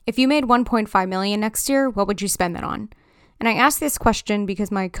If you made 1.5 million next year, what would you spend that on? And I asked this question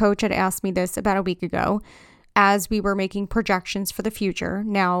because my coach had asked me this about a week ago as we were making projections for the future.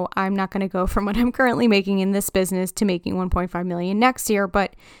 Now, I'm not going to go from what I'm currently making in this business to making 1.5 million next year,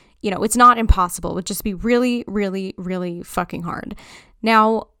 but it's not impossible. It would just be really, really, really fucking hard.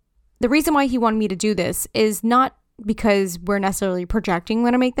 Now, the reason why he wanted me to do this is not because we're necessarily projecting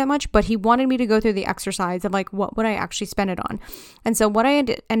when I make that much, but he wanted me to go through the exercise of like, what would I actually spend it on? And so what I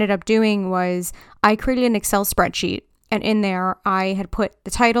ended up doing was I created an Excel spreadsheet, and in there I had put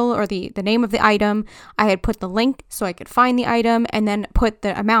the title or the name of the item. I had put the link so I could find the item, and then put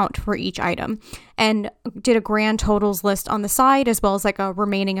the amount for each item, and did a grand totals list on the side as well as like a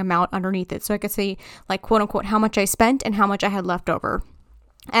remaining amount underneath it. So I could see like quote unquote how much I spent and how much I had left over.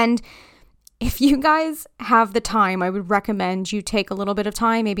 And if you guys have the time, I would recommend you take a little bit of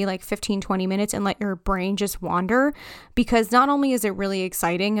time, maybe like 15-20 minutes, and let your brain just wander, because not only is it really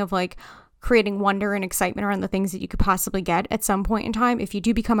exciting of like creating wonder and excitement around the things that you could possibly get at some point in time, if you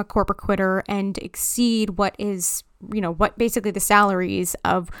do become a corporate quitter and exceed what is, what basically the salaries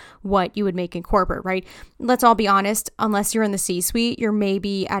of what you would make in corporate, right? Let's all be honest, unless you're in the C-suite, you're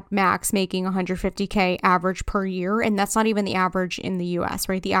maybe at max making 150K average per year. And that's not even the average in the US,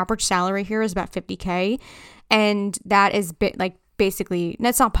 right? The average salary here is about 50K. And that is basically,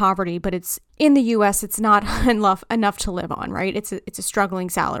 that's not poverty, but it's in the US, it's not enough to live on, right? It's a struggling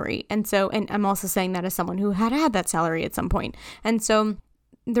salary. And I'm also saying that as someone who had that salary at some point. And so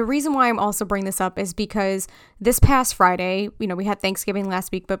the reason why I'm also bringing this up is because this past Friday, we had Thanksgiving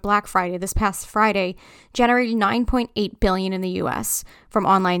last week, but Black Friday, this past Friday, generated $9.8 billion in the US from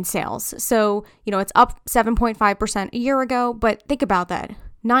online sales. So, it's up 7.5% a year ago, but think about that.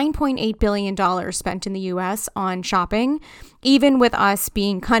 $9.8 billion spent in the US on shopping, even with us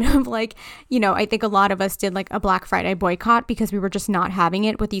being kind of like, I think a lot of us did like a Black Friday boycott because we were just not having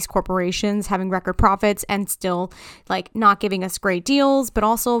it with these corporations having record profits and still like not giving us great deals, but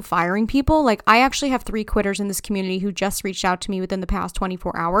also firing people. Like I actually have 3 quitters in this community who just reached out to me within the past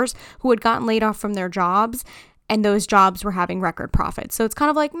 24 hours who had gotten laid off from their jobs. And those jobs were having record profits. So it's kind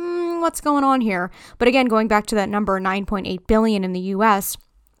of like, what's going on here? But again, going back to that number, 9.8 billion in the US,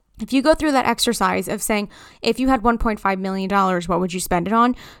 if you go through that exercise of saying, if you had $1.5 million, what would you spend it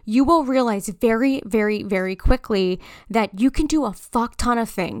on? You will realize very, very, very quickly that you can do a fuck ton of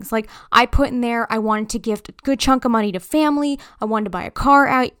things. Like I put in there, I wanted to gift a good chunk of money to family. I wanted to buy a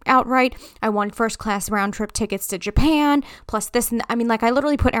car outright. I wanted first class round trip tickets to Japan, plus this. And I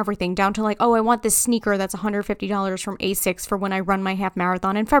literally put everything down to like, oh, I want this sneaker that's $150 from Asics for when I run my half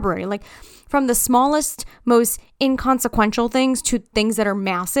marathon in February. Like from the smallest, most inconsequential things to things that are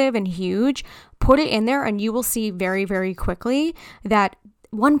massive and huge, put it in there and you will see very, very quickly that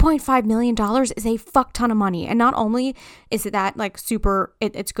 $1.5 million is a fuck ton of money. And not only is it that like super,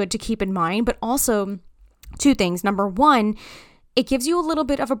 it's good to keep in mind, but also 2 things. Number 1, it gives you a little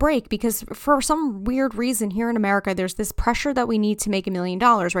bit of a break because for some weird reason here in America, there's this pressure that we need to make $1 million,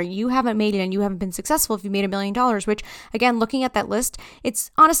 right? You haven't made it and you haven't been successful if you made $1 million, which again, looking at that list,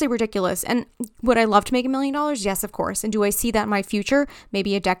 it's honestly ridiculous. And would I love to make $1 million? Yes, of course. And do I see that in my future?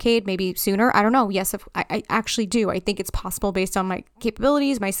 Maybe a decade, maybe sooner. I don't know. Yes, I actually do. I think it's possible based on my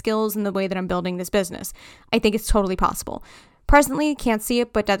capabilities, my skills, and the way that I'm building this business. I think it's totally possible. Presently, can't see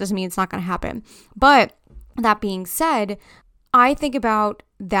it, but that doesn't mean it's not going to happen. But that being said, I think about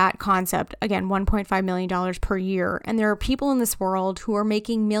that concept, again, $1.5 million per year. And there are people in this world who are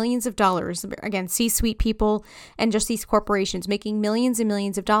making millions of dollars, again, C-suite people and just these corporations making millions and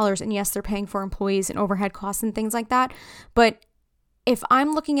millions of dollars. And yes, they're paying for employees and overhead costs and things like that. But if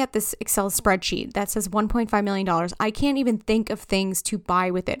I'm looking at this Excel spreadsheet that says $1.5 million, I can't even think of things to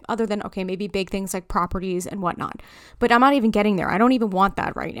buy with it other than, okay, maybe big things like properties and whatnot. But I'm not even getting there. I don't even want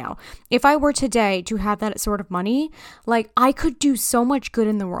that right now. If I were today to have that sort of money, like I could do so much good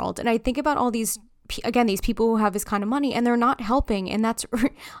in the world. And I think about all these, again, these people who have this kind of money and they're not helping. And that's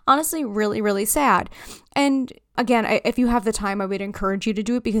honestly really, really sad. And again, if you have the time, I would encourage you to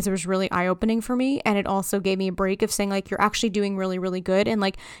do it because it was really eye-opening for me. And it also gave me a break of saying like, you're actually doing really, really good. And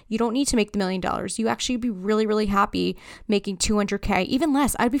like, you don't need to make the $1 million. You actually be really, really happy making 200K, even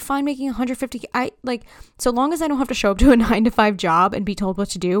less. I'd be fine making 150K. So long as I don't have to show up to a 9-to-5 job and be told what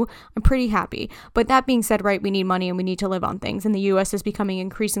to do, I'm pretty happy. But that being said, right, we need money and we need to live on things. And the US is becoming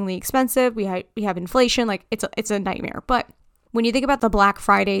increasingly expensive. We have inflation. Like it's a nightmare. But when you think about the Black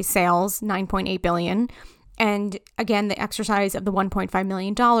Friday sales, $9.8 billion, and again, the exercise of the $1.5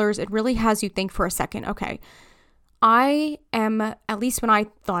 million, it really has you think for a second, okay, I am, at least when I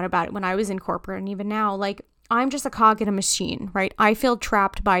thought about it, when I was in corporate and even now, like I'm just a cog in a machine, right? I feel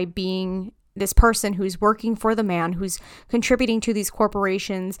trapped by being this person who's working for the man, who's contributing to these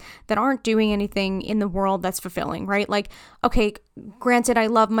corporations that aren't doing anything in the world that's fulfilling, right? Like, okay, granted, I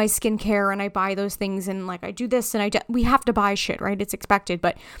love my skincare and I buy those things and like I do this and we have to buy shit, right? It's expected.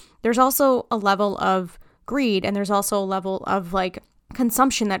 But there's also a level of greed and there's also a level of like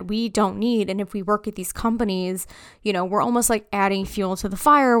consumption that we don't need. And if we work at these companies, we're almost like adding fuel to the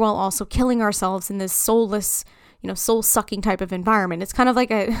fire while also killing ourselves in this soulless, soul-sucking type of environment. It's kind of like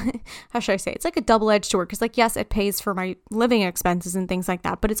how should I say? It's like a double-edged sword because like, yes, it pays for my living expenses and things like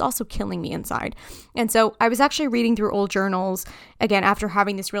that, but it's also killing me inside. And so I was actually reading through old journals, again, after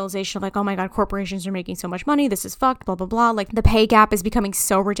having this realization of like, oh my God, corporations are making so much money. This is fucked, blah, blah, blah. Like the pay gap is becoming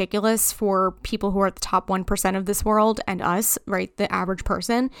so ridiculous for people who are at the top 1% of this world and us, right? The average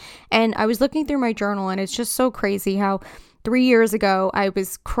person. And I was looking through my journal and it's just so crazy how 3 years ago, I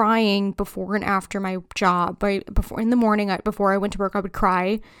was crying before and after my job. Before in the morning, before I went to work, I would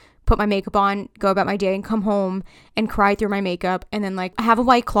cry, put my makeup on, go about my day, and come home and cry through my makeup. And then like have a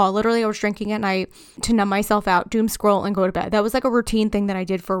White Claw. Literally, I was drinking at night to numb myself out, doom scroll, and go to bed. That was like a routine thing that I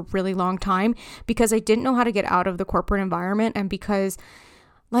did for a really long time because I didn't know how to get out of the corporate environment and because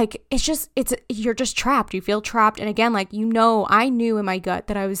like, you're just trapped. You feel trapped. And again, like, I knew in my gut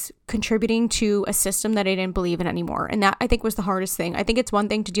that I was contributing to a system that I didn't believe in anymore. And that I think was the hardest thing. I think it's one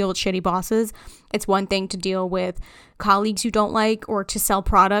thing to deal with shitty bosses. It's one thing to deal with colleagues you don't like or to sell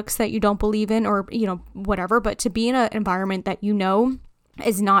products that you don't believe in or, whatever. But to be in an environment that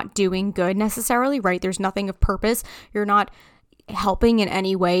is not doing good necessarily, right? There's nothing of purpose. You're not helping in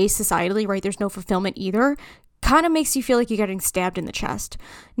any way societally, right? There's no fulfillment either. Kind of makes you feel like you're getting stabbed in the chest.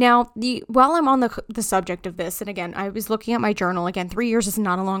 Now, while I'm on the subject of this, and again, I was looking at my journal, again, 3 years is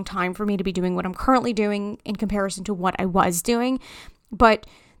not a long time for me to be doing what I'm currently doing in comparison to what I was doing. But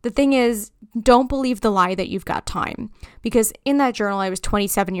the thing is, don't believe the lie that you've got time. Because in that journal, I was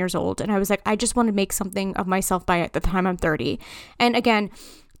 27 years old, and I was like, I just want to make something of myself by the time I'm 30. And again,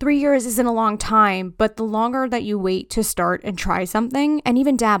 3 years isn't a long time, but the longer that you wait to start and try something and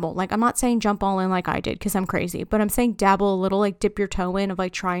even dabble, like I'm not saying jump all in like I did because I'm crazy, but I'm saying dabble a little, like dip your toe in of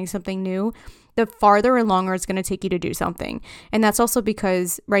like trying something new, the farther and longer it's going to take you to do something. And that's also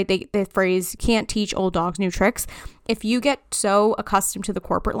because, right, the phrase can't teach old dogs new tricks. If you get so accustomed to the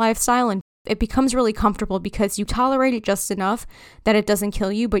corporate lifestyle and it becomes really comfortable because you tolerate it just enough that it doesn't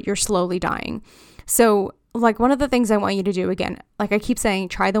kill you, but you're slowly dying. So like one of the things I want you to do, again, like I keep saying,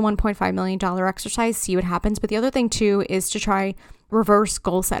 try the $1.5 million exercise, see what happens. But the other thing too is to try reverse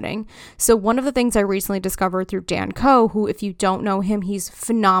goal setting. So one of the things I recently discovered through Dan Koh, who if you don't know him, he's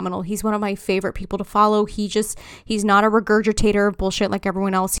phenomenal. He's one of my favorite people to follow. He's not a regurgitator of bullshit like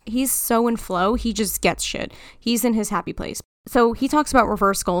everyone else. He's so in flow. He just gets shit. He's in his happy place. So he talks about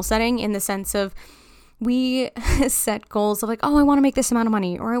reverse goal setting in the sense of we set goals of like, oh, I want to make this amount of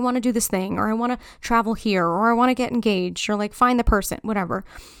money, or I want to do this thing, or I want to travel here, or I want to get engaged, or like find the person, whatever.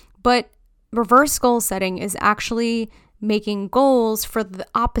 But reverse goal setting is actually making goals for the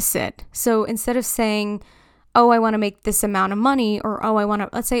opposite. So instead of saying, oh, I want to make this amount of money, or oh, I want to,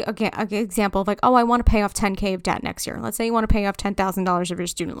 let's say, again, an example of like, oh, I want to pay off $10,000 of debt next year. Let's say you want to pay off $10,000 of your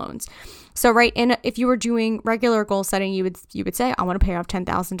student loans. So, right, if you were doing regular goal setting, you would say, I want to pay off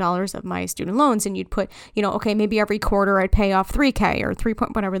 $10,000 of my student loans, and you'd put, okay, maybe every quarter I'd pay off $3,000 or 3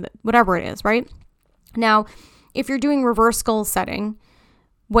 point whatever it is, right? Now, if you're doing reverse goal setting,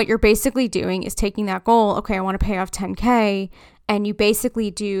 what you're basically doing is taking that goal, okay, I want to pay off $10,000, and you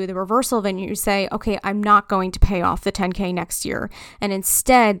basically do the reversal of it and you say, okay, I'm not going to pay off the $10,000 next year. And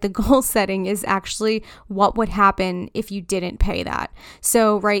instead, the goal setting is actually what would happen if you didn't pay that.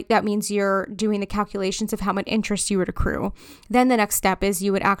 So, right, that means you're doing the calculations of how much interest you would accrue. Then the next step is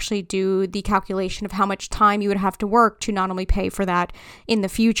you would actually do the calculation of how much time you would have to work to not only pay for that in the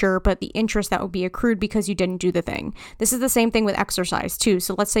future, but the interest that would be accrued because you didn't do the thing. This is the same thing with exercise too.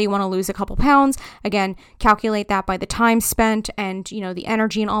 So let's say you want to lose a couple pounds. Again, calculate that by the time spent and, the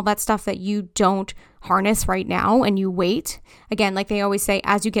energy and all that stuff that you don't harness right now and you wait. Again, like they always say,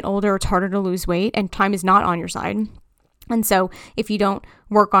 as you get older, it's harder to lose weight and time is not on your side. And so if you don't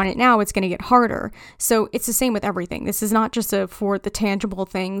work on it now, it's going to get harder. So it's the same with everything. This is not just for the tangible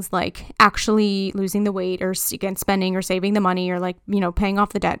things like actually losing the weight or again, spending or saving the money or like, paying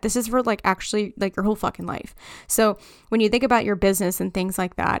off the debt. This is for like actually like your whole fucking life. So when you think about your business and things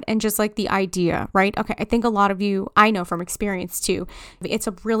like that and just like the idea, right? Okay. I think a lot of you, I know from experience too, it's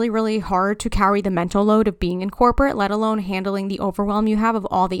a really, really hard to carry the mental load of being in corporate, let alone handling the overwhelm you have of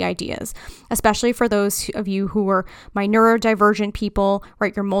all the ideas, especially for those of you who are my neurodivergent people,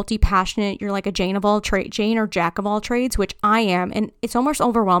 right? You're multi-passionate. You're like a Jane or Jack of all trades, which I am. And it's almost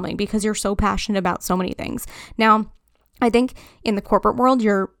overwhelming because you're so passionate about so many things. Now, I think in the corporate world,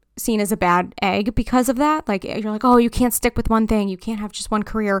 you're seen as a bad egg because of that. Like, you're like, oh, you can't stick with one thing. You can't have just one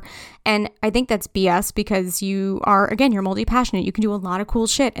career. And I think that's BS because you are, again, you're multi-passionate. You can do a lot of cool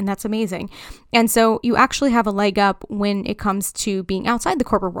shit, and that's amazing. And so you actually have a leg up when it comes to being outside the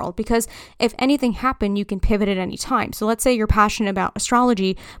corporate world, because if anything happened, you can pivot at any time. So let's say you're passionate about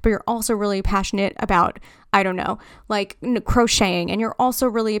astrology, but you're also really passionate about, I don't know, like crocheting, and you're also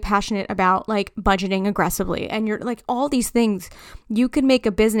really passionate about like budgeting aggressively, and you're like all these things. You could make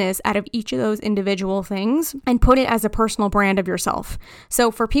a business out of each of those individual things and put it as a personal brand of yourself.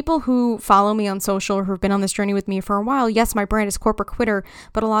 So for people who follow me on social or who've been on this journey with me for a while, yes, my brand is Corporate Quitter,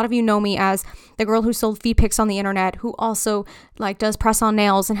 but a lot of you know me as the girl who sold feet pics on the internet, who also like does press on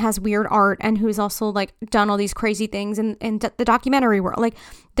nails and has weird art, and who's also like done all these crazy things in the documentary world. Like,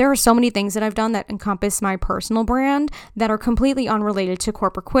 there are so many things that I've done that encompass my personal brand that are completely unrelated to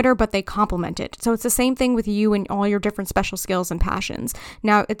Corporate Quitter, but they complement it. So it's the same thing with you and all your different special skills and passions.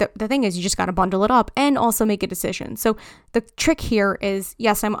 Now, the thing is, you just got to bundle it up and also make a decision. So the trick here is,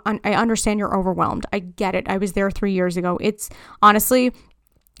 yes, I understand you're overwhelmed. I get it. I was there 3 years ago. It's honestly,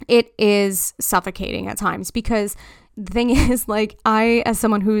 it is suffocating at times, because the thing is, like, I, as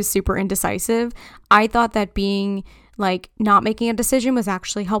someone who is super indecisive, I thought that being like not making a decision was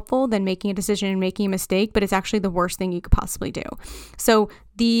actually helpful than making a decision and making a mistake, but it's actually the worst thing you could possibly do. So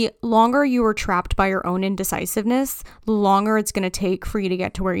the longer you are trapped by your own indecisiveness, the longer it's going to take for you to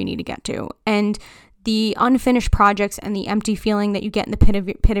get to where you need to get to. And the unfinished projects and the empty feeling that you get in the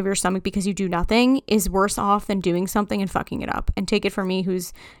pit of your stomach because you do nothing is worse off than doing something and fucking it up. And take it from me,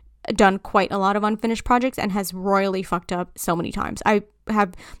 who's done quite a lot of unfinished projects and has royally fucked up so many times. I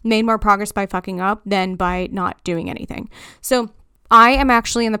have made more progress by fucking up than by not doing anything. So I am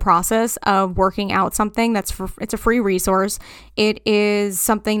actually in the process of working out something it's a free resource. It is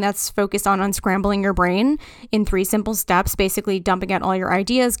something that's focused on unscrambling your brain in 3 simple steps, basically dumping out all your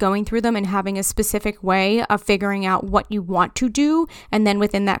ideas, going through them, and having a specific way of figuring out what you want to do. And then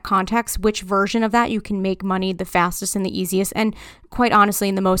within that context, which version of that you can make money the fastest and the easiest, and quite honestly,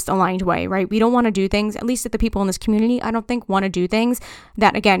 in the most aligned way, right? We don't want to do things, at least at the people in this community, I don't think want to do things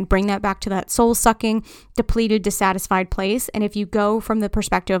that, again, bring that back to that soul-sucking, depleted, dissatisfied place. And if you go from the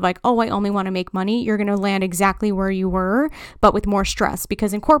perspective of like, oh, I only want to make money, you're going to land exactly where you were, but with more stress,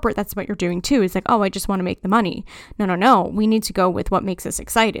 because in corporate, that's what you're doing too. It's like, oh, I just want to make the money. No. We need to go with what makes us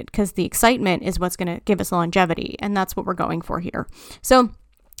excited, because the excitement is what's going to give us longevity. And that's what we're going for here. So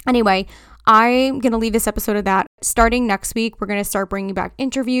anyway, I'm going to leave this episode at that. Starting next week, we're going to start bringing back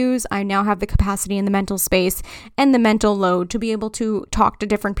interviews. I now have the capacity in the mental space and the mental load to be able to talk to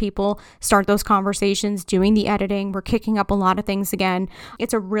different people, start those conversations, doing the editing. We're kicking up a lot of things again.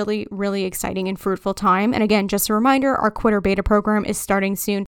 It's a really, really exciting and fruitful time. And again, just a reminder, our Quitter Beta program is starting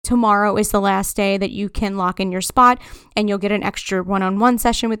soon. Tomorrow is the last day that you can lock in your spot, and you'll get an extra one-on-one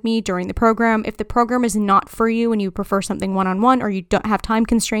session with me during the program. If the program is not for you and you prefer something one-on-one, or you don't have time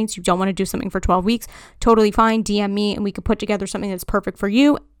constraints, you don't want to do something for 12 weeks, totally fine. DM me and we can put together something that's perfect for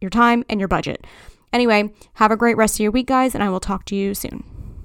you, your time, and your budget. Anyway, have a great rest of your week, guys, and I will talk to you soon.